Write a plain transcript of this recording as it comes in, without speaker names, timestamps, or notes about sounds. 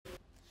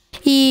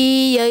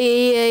Yo,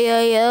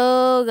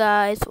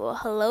 guys. Well,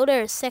 hello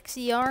there,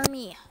 sexy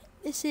army.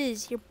 This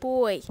is your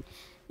boy,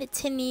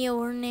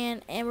 Natinio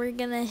Hernan, and we're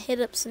gonna hit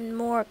up some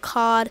more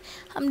COD.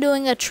 I'm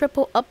doing a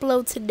triple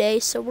upload today,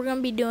 so we're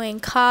gonna be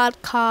doing COD,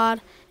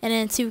 and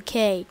then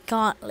 2K,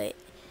 Gauntlet.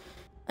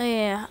 Oh,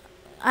 yeah,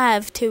 I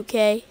have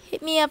 2K.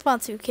 Hit me up on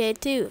 2K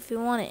too, if you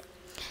want it.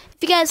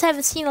 If you guys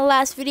haven't seen the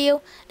last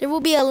video, there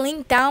will be a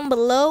link down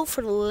below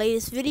for the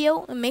latest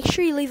video, and make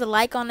sure you leave a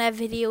like on that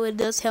video. It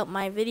does help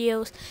my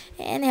videos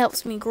and it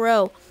helps me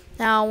grow.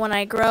 Now when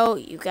I grow,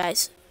 you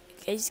guys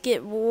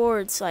get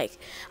rewards. Like,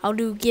 I'll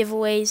do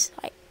giveaways,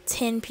 like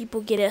 10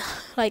 people get it.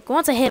 Like,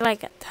 once I hit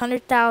like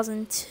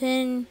 100,000,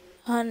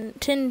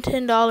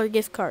 $10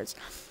 gift cards.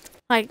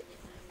 Like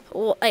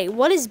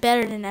what is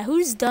better than that?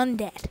 Who's done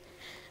that?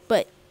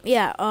 But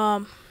yeah,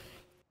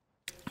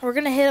 we're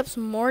gonna hit up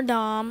some more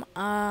Dom.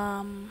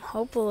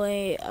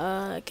 Hopefully,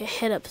 I can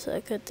hit up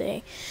a good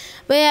thing.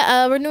 But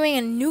yeah, we're doing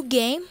a new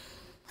game,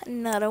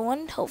 another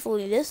one.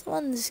 Hopefully, this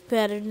one's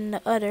better than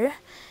the other.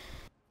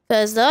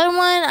 Cause the other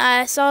one,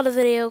 I saw the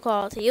video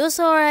quality. It was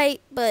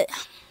alright, but you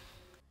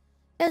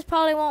guys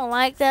probably won't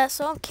like that.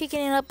 So I'm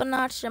kicking it up a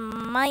notch. It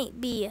might,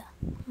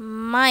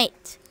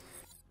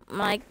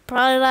 like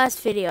probably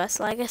last video.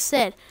 Like I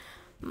said,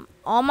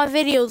 all my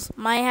videos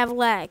might have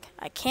lag.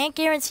 I can't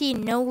guarantee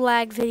no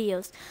lag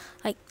videos.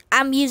 Like,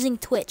 I'm using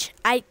Twitch.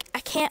 I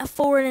can't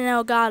afford an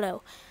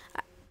Elgato.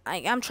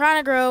 I'm trying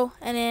to grow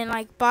and then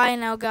like buy an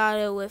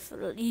Elgato with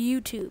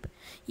YouTube.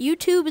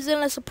 YouTube is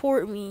gonna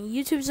support me.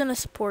 YouTube's gonna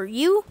support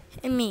you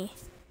and me.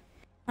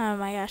 Oh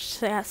my gosh,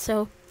 that's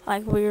so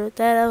like weird.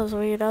 That was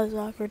weird. That was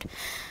awkward.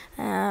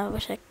 I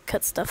wish I could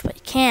cut stuff, but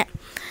you can't.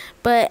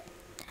 But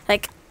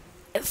like,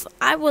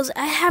 I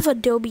have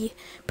Adobe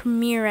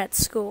Premiere at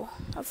school.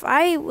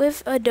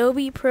 With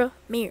Adobe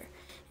Premiere,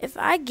 if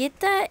I get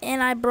that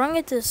and I bring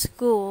it to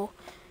school,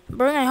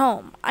 bring it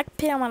home, I can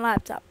put it on my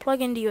laptop, plug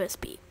into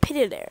USB, put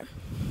it there.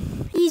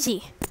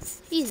 Easy.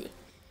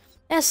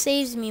 That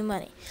saves me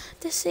money.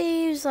 This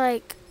saves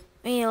like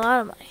me a lot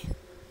of money.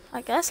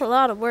 Like, that's a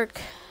lot of work.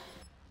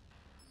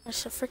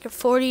 That's a freaking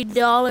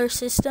 $40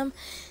 system.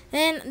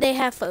 Then they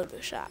have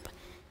Photoshop.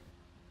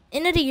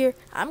 End of the year,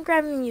 I'm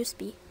grabbing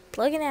USB,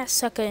 plugging that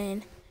sucker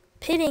in,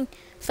 pitting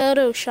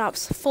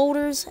Photoshop's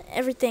folders,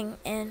 everything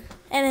in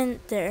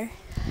there,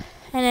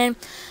 and then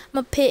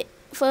I'm gonna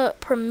put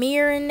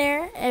Premiere in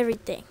there,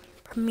 everything,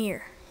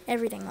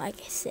 like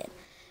I said.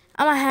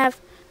 I'm gonna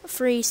have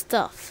free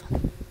stuff,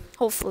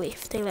 hopefully,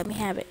 if they let me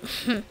have it.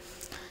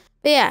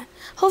 But yeah,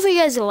 hopefully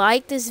you guys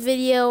like this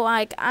video.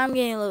 Like, I'm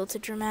getting a little too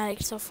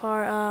dramatic so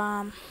far.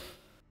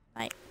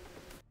 Like,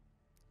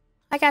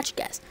 I got you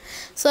guys.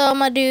 So I'm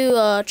gonna do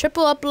a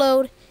triple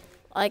upload.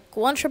 Like,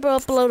 one triple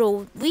upload a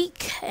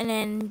week, and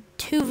then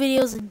 2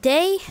 videos a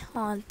day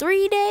on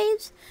 3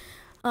 days.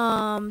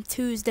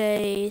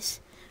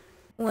 Tuesdays,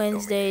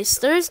 Wednesdays,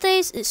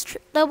 Thursdays is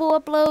double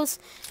uploads,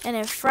 and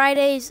then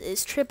Fridays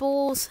is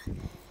triples,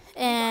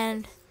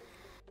 and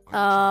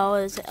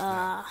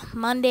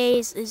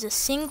Mondays is a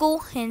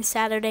single, and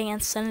Saturday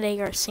and Sunday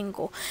are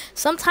single.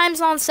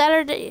 Sometimes on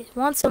Saturday,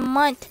 once a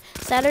month,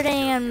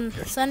 Saturday and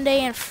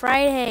Sunday and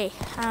Friday.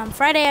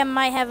 Friday I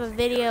might have a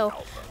video,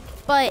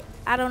 but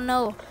I don't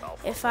know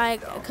if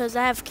because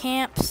I have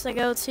camps I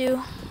go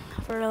to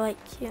for, like,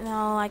 you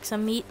know, like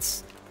some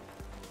meets.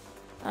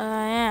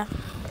 Yeah.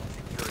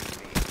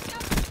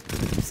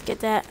 Let's get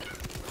that.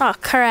 Oh,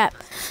 crap.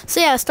 So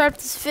yeah, let's start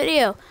this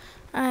video.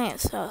 Alright,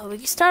 so we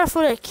can start off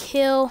with a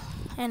kill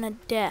and a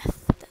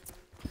death.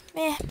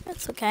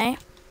 That's okay.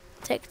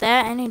 Take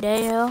that any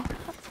day, yo.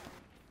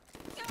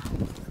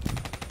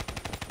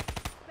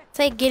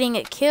 Take getting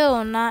a kill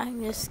and not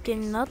just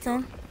getting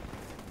nothing.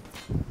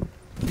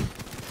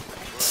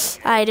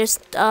 Alright, there's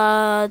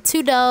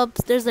 2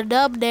 dubs. There's a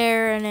dub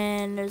there, and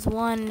then there's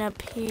one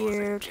up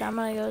here, which I'm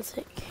gonna go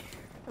take care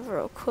of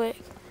real quick.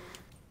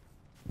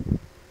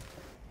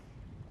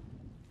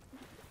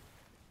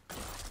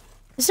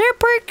 Is there a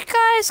perk,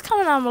 guys?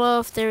 Comment down below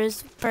if there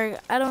is a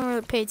perk. I don't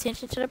really pay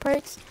attention to the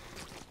perks.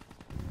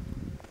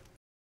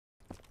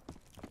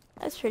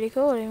 That's pretty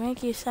cool. They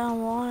make you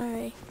sound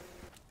watery.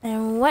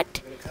 And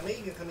what?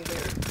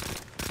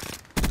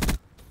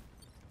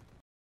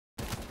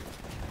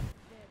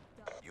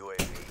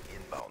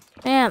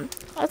 Damn,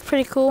 that's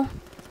pretty cool.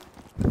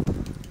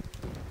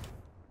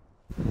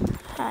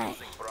 Alright.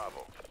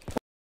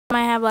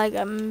 Might have like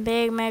a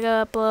big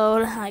mega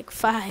upload, like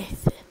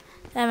 5.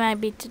 That might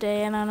be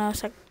today, I don't know,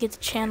 so I can get the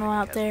channel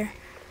out there.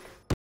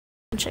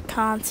 Bunch of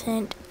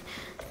content.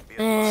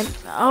 And,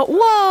 oh,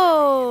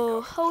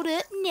 whoa! Hold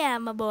it, yeah,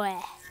 my boy.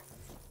 Is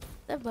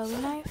that Bowie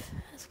knife?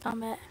 That's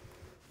combat.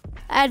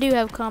 I do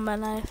have combat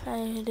knife,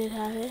 I did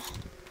have it.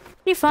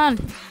 Pretty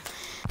fun.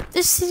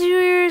 This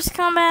year's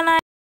combat knife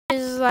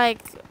is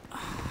like,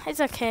 it's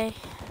okay.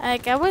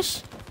 Like, I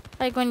wish,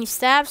 like, when you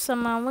stab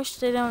someone, I wish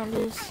they don't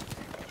just,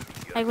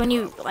 like, when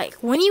you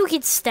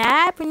get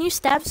stabbed, when you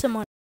stab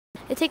someone,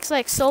 it takes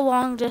like so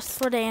long just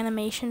for the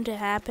animation to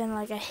happen.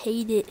 Like, I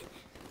hate it.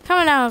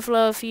 Comment down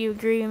below if you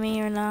agree with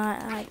me or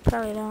not. I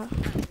probably don't.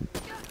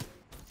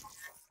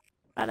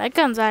 That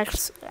gun's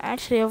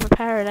actually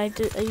overpowered. I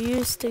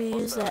used to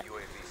use that.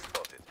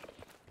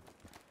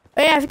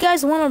 But yeah, if you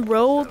guys want to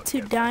roll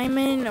to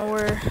diamond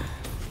or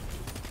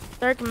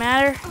dark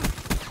matter,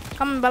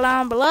 comment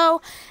down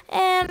below.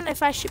 And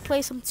if I should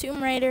play some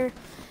Tomb Raider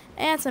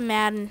and some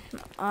Madden,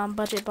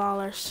 budget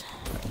ballers.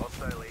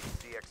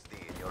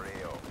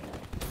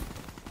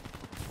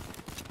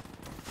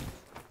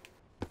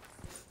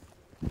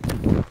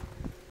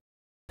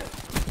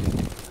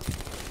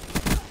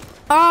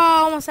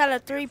 Oh, almost had a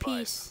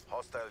 3-piece.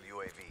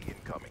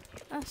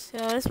 Let's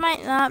go. This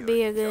might not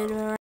be a good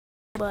one,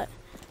 but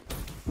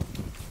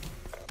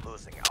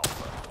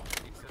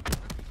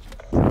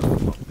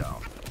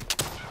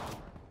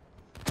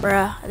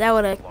bruh, that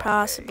would have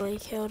possibly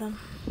killed him.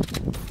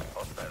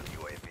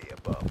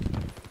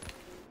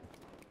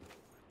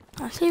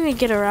 Let's see if we can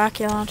get a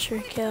rocket launcher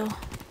kill.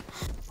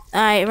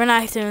 Alright, we're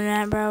not doing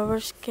that, bro. We're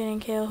just getting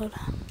killed.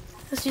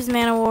 Let's use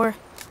Man of War.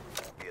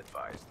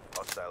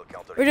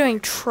 We're doing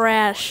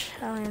trash.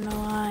 I don't even know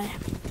why.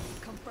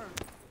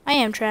 I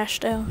am trash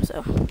though,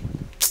 so.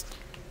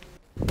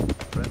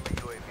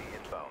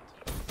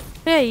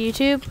 Yeah,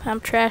 YouTube.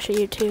 I'm trash at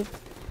YouTube.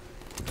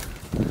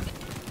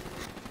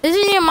 This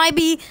video might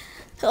be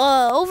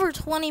over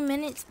 20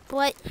 minutes,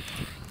 but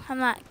I'm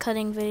not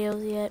cutting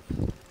videos yet.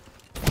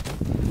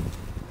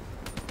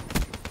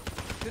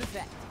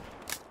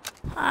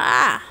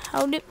 Ah,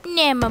 hold up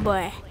now, my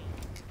boy.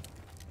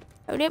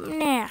 Hold up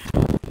now.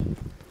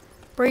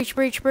 Breach,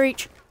 breach,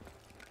 breach.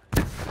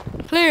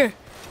 Clear.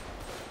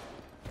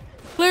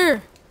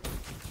 Clear.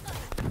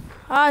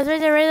 Oh, it's right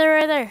there, right there,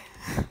 right there.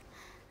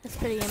 That's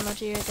pretty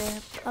emoji right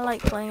there. I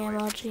like playing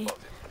emoji.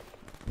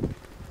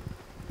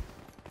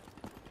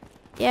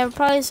 Yeah,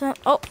 probably some.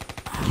 Oh.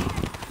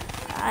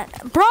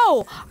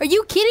 Bro, are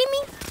you kidding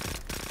me?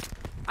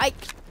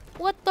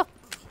 What the?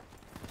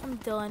 I'm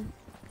done.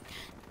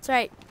 It's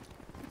right.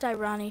 It's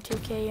ironic,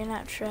 2K. You're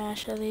not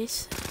trash, at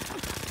least.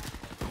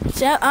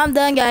 So, I'm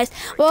done, guys.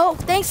 Well,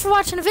 thanks for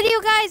watching the video,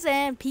 guys,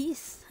 and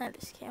peace. I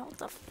just can't. What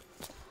the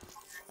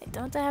Wait,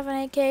 don't I have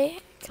an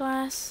AK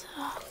class?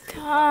 Oh,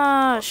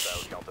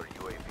 gosh.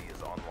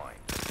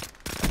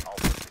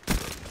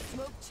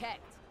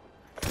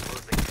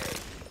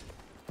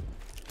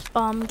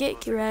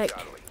 Get wrecked.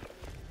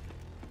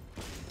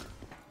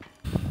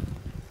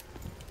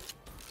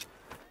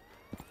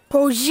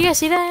 Bro, did you guys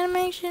see that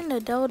animation? The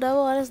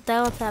double. I just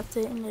double tapped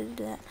it and it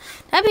did that.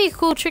 That'd be a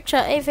cool trick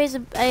shot. Hey, face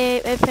of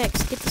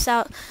Apex, get this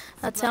out.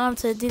 I'll tell him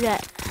to do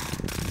that.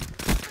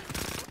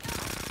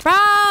 Bro!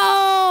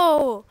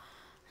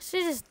 I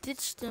should just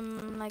ditched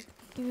him, like,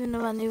 even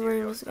though I knew where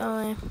he was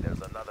going.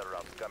 There's another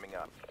round coming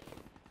up.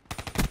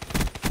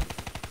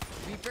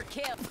 Reaper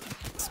kill.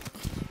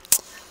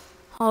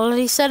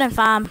 Already sudden,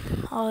 fam.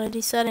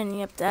 Already sudden.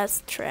 Yep,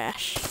 that's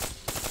trash.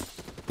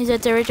 He's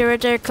right there, right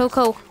there.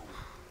 Coco.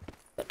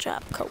 Good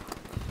job, Coke.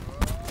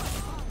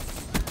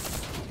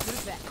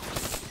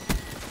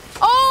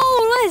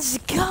 Oh, let's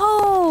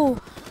go!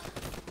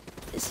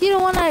 Is he the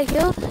one that I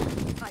killed?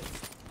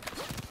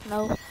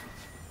 No.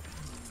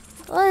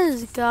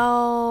 Let's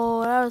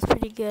go. That was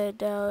pretty good,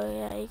 though.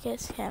 Yeah, you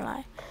guys can't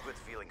lie.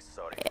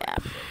 Yeah.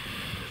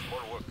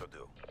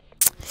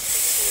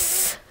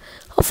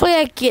 Hopefully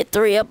I get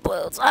 3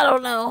 uploads. I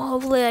don't know.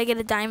 Hopefully I get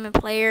a diamond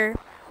player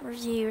or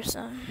Z or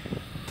something.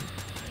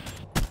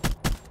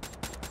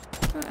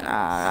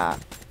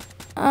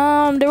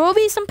 There will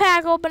be some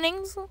pack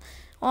openings.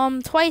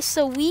 Twice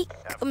a week.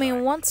 I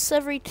mean, once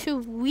every 2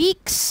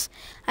 weeks.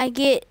 I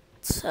get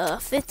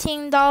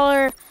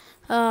 $15.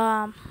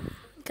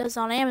 Because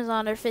on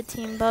Amazon they're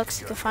 $15.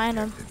 You can find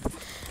them.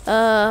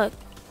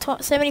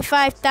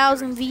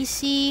 75,000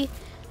 VC.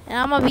 And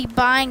I'm gonna be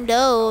buying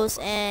those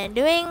and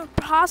doing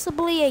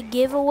possibly a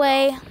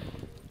giveaway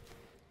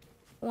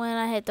when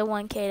I hit the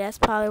 1K. That's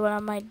probably what I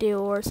might do,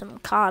 or some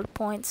COD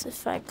points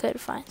if I could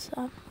find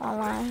some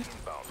online.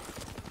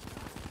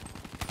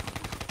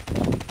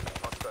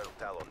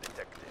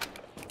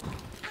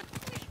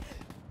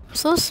 I'm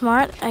so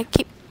smart. I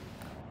keep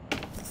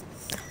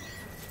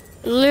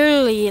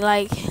literally,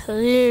 like,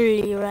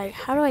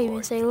 how do I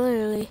even say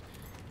literally?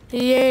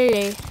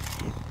 Literally.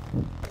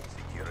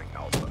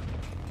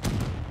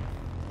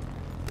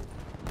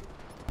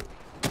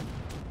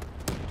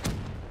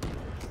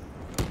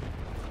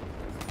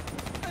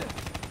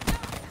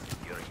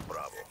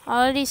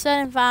 Already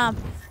set in 5.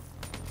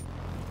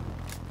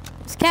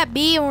 Let's cap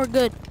B and we're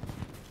good.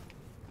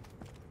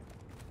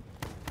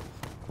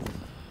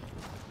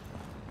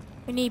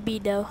 We need B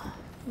though.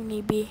 We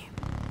need B.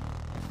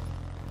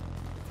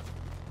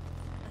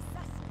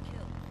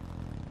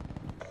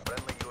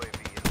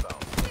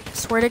 I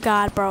swear to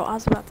God, bro. I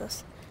was about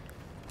this.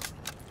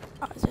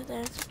 Oh, it's right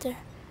there. It's right there.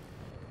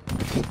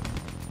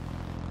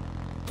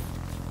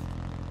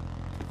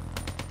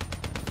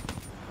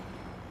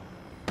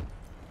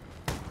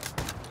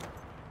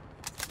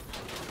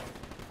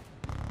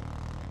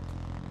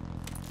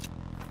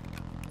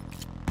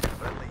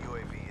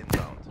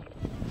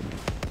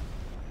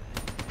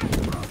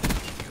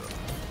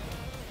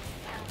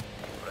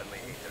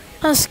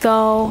 Let's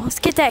go. Let's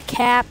get that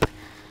cap.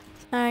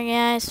 Alright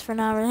guys, for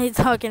not really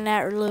talking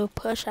that little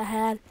push I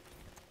had.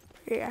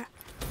 Yeah.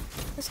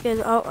 Let's go.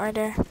 Oh, right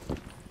there.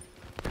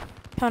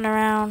 Coming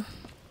around.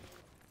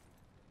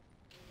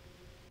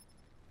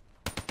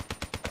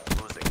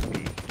 Losing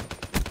B.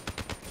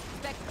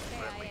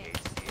 Friendly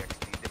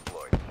HCXD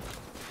deployed.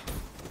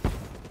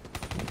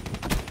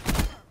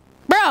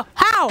 Bro,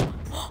 how?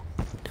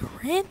 The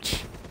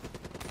wrench?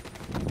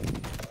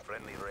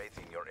 Friendly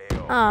raising your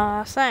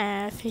AO. Oh,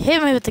 sorry. If you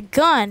hit me with the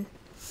gun,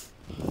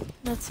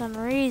 that's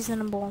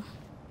unreasonable.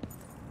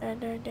 There.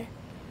 They're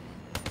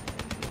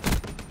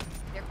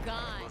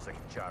gone. Losing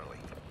Charlie.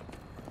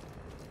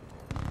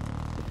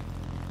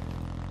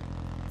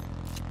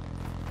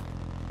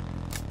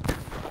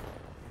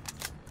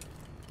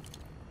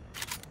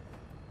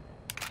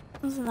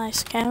 This is a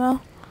nice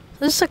camo. Is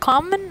this a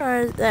common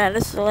or is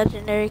this is a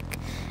legendary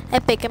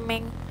epic? I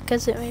mean,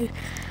 because it may.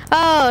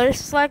 Oh,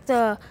 this is like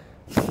the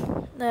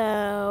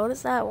what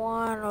is that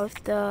one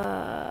with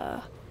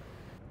the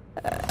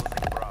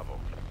Bravo.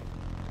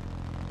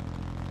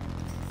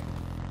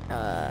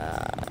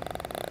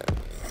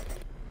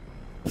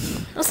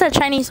 what's that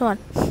Chinese one?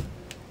 Come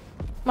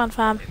on,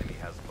 fam. Enemy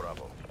has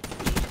Bravo.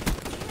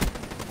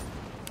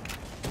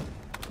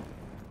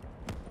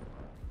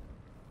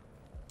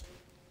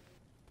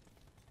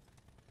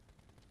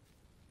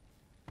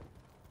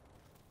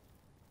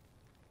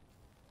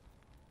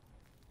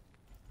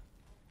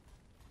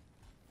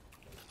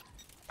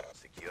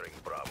 Securing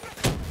Bravo.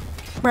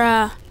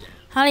 Bruh,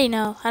 how do you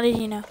know? How did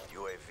you know?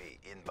 UAV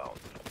inbound.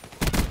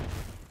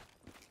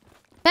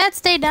 If I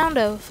stay down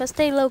though, if I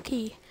stay low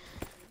key.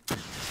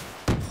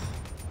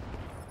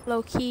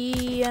 Low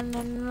key and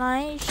a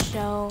nice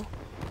show.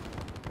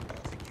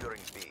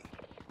 Securing B.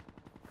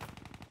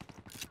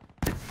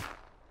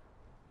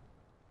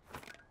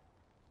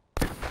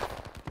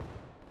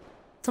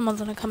 Someone's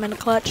gonna come in the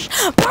clutch.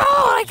 Bro,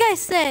 like I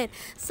said,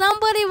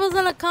 somebody was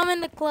gonna come in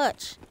the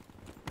clutch.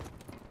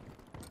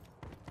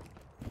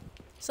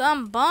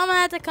 Some bum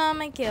had to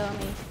come and kill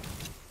me.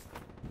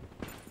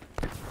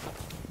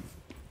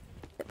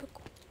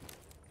 Typical.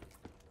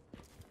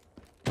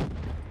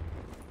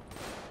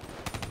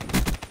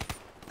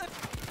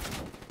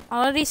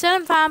 Already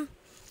sudden, fam.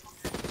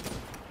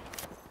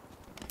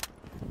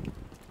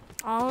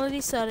 Already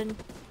sudden.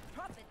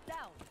 Drop it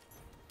down.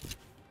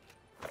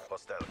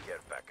 Hostile care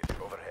package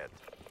overhead.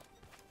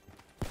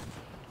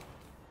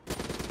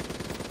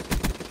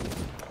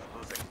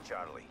 Losing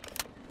Charlie.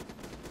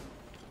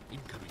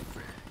 Incoming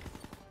frag.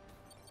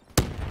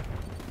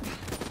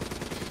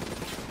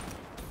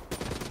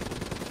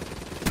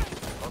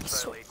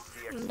 Hostile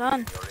HCXD I'm done.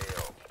 in your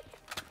AO.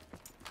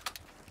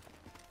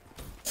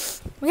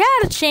 We had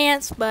a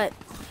chance, but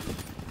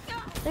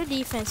their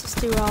defense is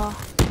too raw.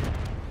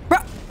 Bro,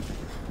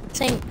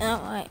 same.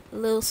 Oh, wait,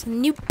 little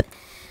snoop.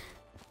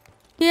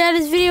 Yeah,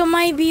 this video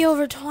might be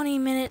over 20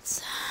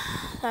 minutes.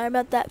 Sorry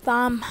about that,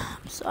 fam.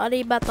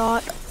 Sorry about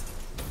that.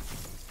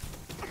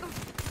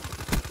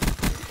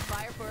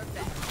 Fire for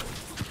effect.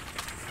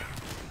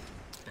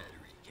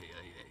 Battery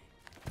KIA.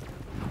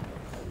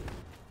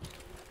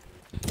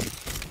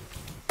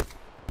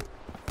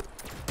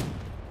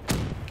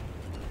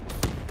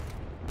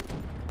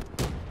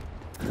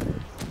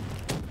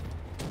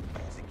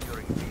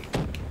 Securing B.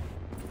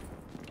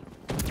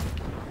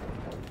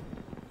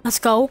 Let's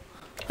go.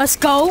 Let's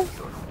go.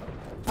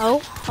 Oh,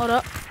 hold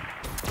up.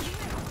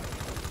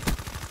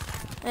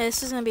 Hey,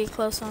 this is gonna be a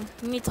close one.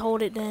 You need to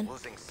hold it then.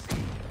 Losing C.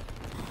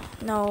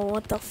 No,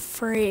 what the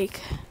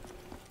freak?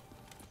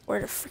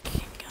 Where the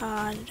freaking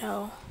god,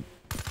 no.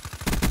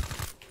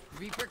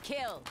 Reaper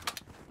kill.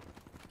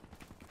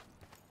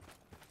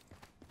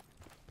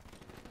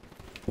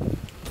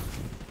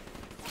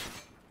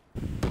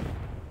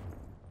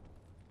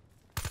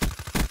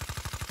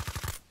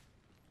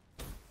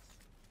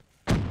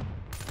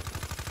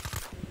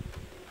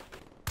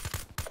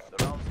 The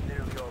round's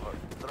nearly over.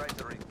 Try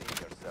to redeem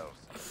yourselves.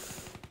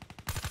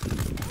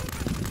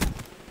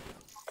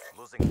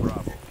 Losing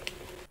Bravo.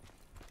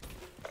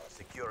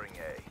 Securing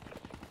A.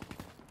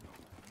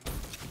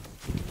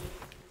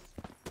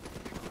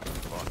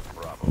 Lost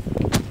Bravo.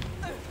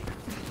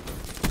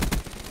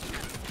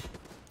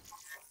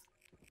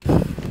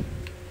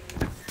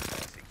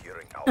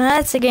 Securing Alpha.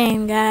 That's a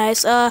game,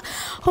 guys.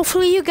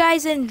 Hopefully you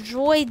guys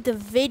enjoyed the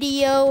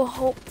video.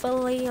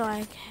 Hopefully,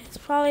 like, it's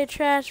probably a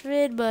trash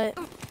vid, but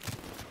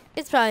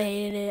it's probably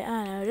hated it. I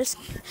don't know. Just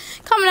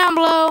comment down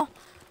below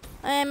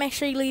and make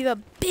sure you leave a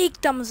big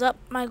thumbs up.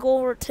 My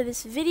goal to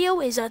this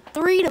video is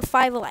 3 to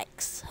 5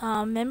 likes.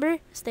 Remember,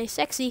 stay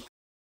sexy.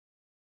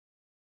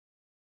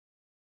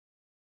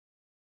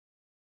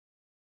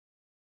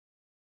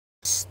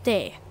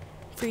 Stay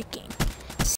freaking